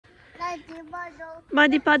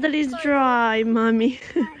Muddy puddle is dry, mommy.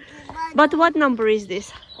 But what number is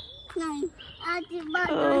this? 9.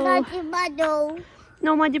 Oh.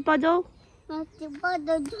 No muddy puddle? Muddy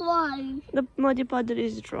puddle dry. The muddy puddle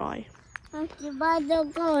is dry. Muddy puddle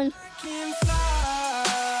gone.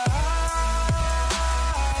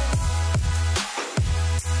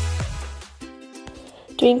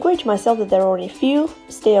 To encourage myself that there are only few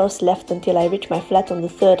stairs left until I reach my flat on the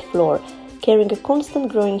 3rd floor, carrying a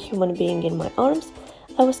constant growing human being in my arms,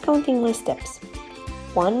 I was counting my steps.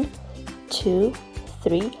 1, 2,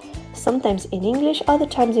 3, sometimes in English, other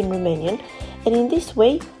times in Romanian, and in this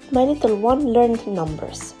way my little one learned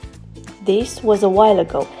numbers. This was a while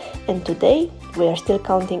ago, and today we are still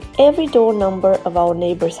counting every door number of our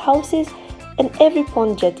neighbors' houses and every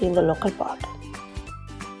pond jetty in the local park.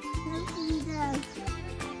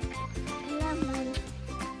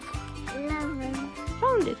 11.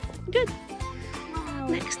 Found it. Good. Wow.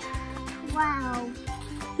 Next. Wow.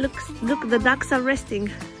 Look, the ducks are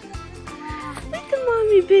resting. Look at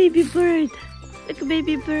mommy baby bird. Look,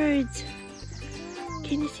 baby birds.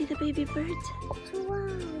 Can you see the baby birds?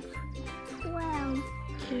 12.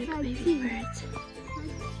 Look, baby birds.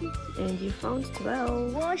 And you found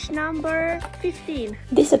 12. Wash number 15.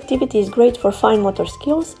 This activity is great for fine motor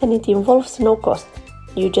skills and it involves no cost.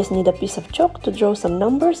 You just need a piece of chalk to draw some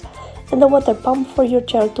numbers and a water pump for your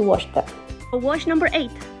child to wash them. Wash number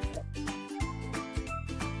 8.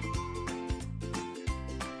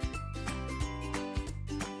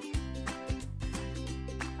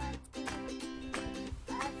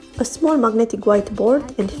 A small magnetic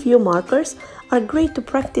whiteboard and few markers are great to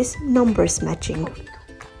practice numbers matching.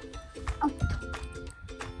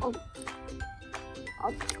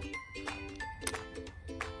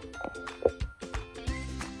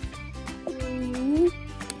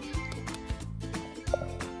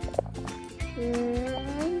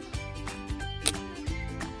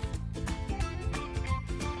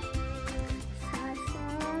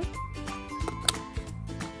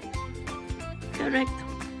 Correct.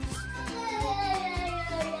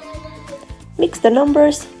 Mix the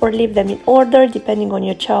numbers or leave them in order depending on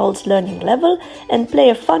your child's learning level and play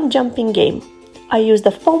a fun jumping game. I use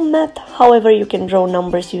the foam mat, however you can draw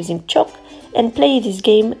numbers using chalk and play this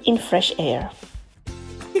game in fresh air.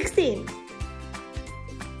 16.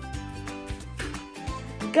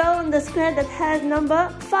 Go on the square that has number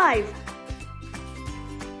 5.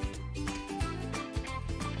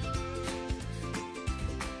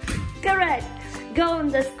 Correct. Go on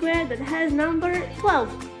the square that has number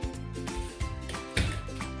 12.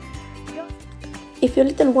 If your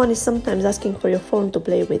little one is sometimes asking for your phone to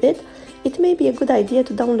play with it, it may be a good idea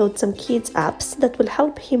to download some kids apps that will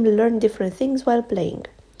help him learn different things while playing.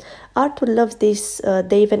 Arthur loves this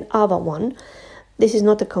Dave and Ava one. This is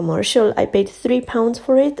not a commercial. I paid £3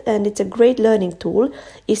 for it and it's a great learning tool,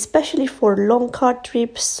 especially for long car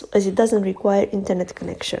trips as it doesn't require internet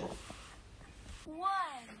connection. 1,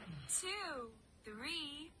 2,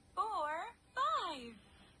 3, 4, 5.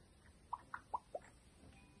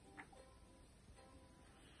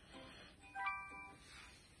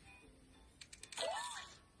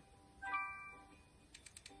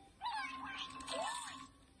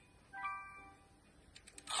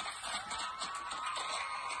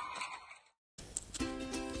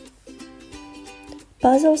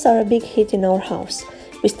 Puzzles are a big hit in our house.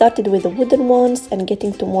 We started with the wooden ones and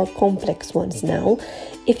getting to more complex ones now.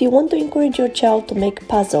 If you want to encourage your child to make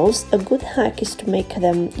puzzles, a good hack is to make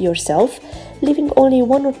them yourself, leaving only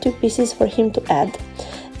 1 or 2 pieces for him to add,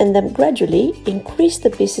 and then gradually increase the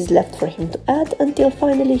pieces left for him to add until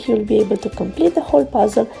finally he will be able to complete the whole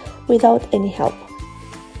puzzle without any help.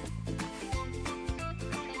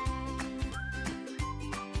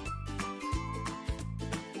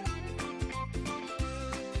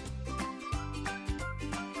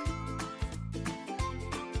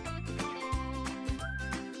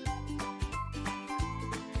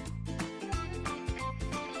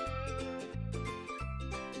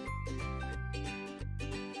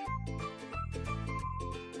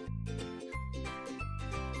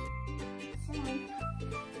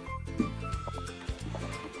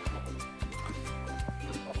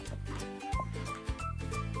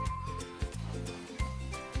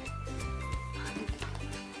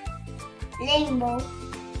 Rainbow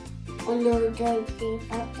on the dirty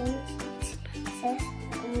buttons, says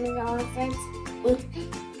nonsense,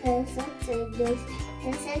 presents of this,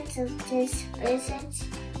 presents of this, presents,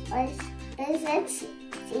 presents,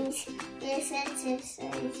 things, presents,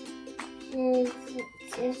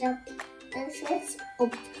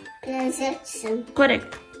 presents,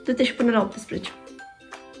 Corect. Du-te și până la 18.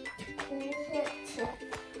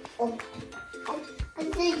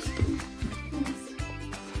 presents,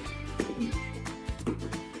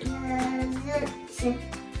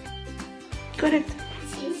 Correct.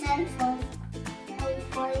 C cell phone. A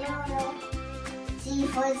for yellow. Z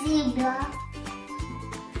for zebra.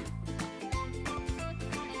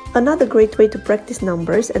 Another great way to practice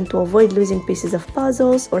numbers and to avoid losing pieces of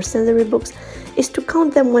puzzles or sensory books is to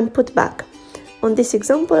count them when put back. On this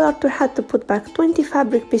example, Arthur had to put back 20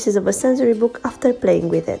 fabric pieces of a sensory book after playing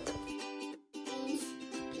with it.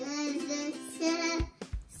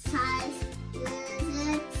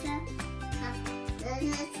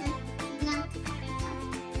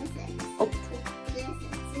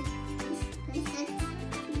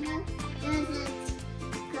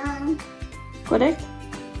 Correct?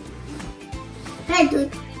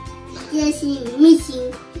 Yes, it's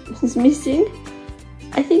missing. It's missing?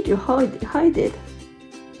 I think you hide it.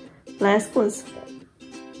 Last ones.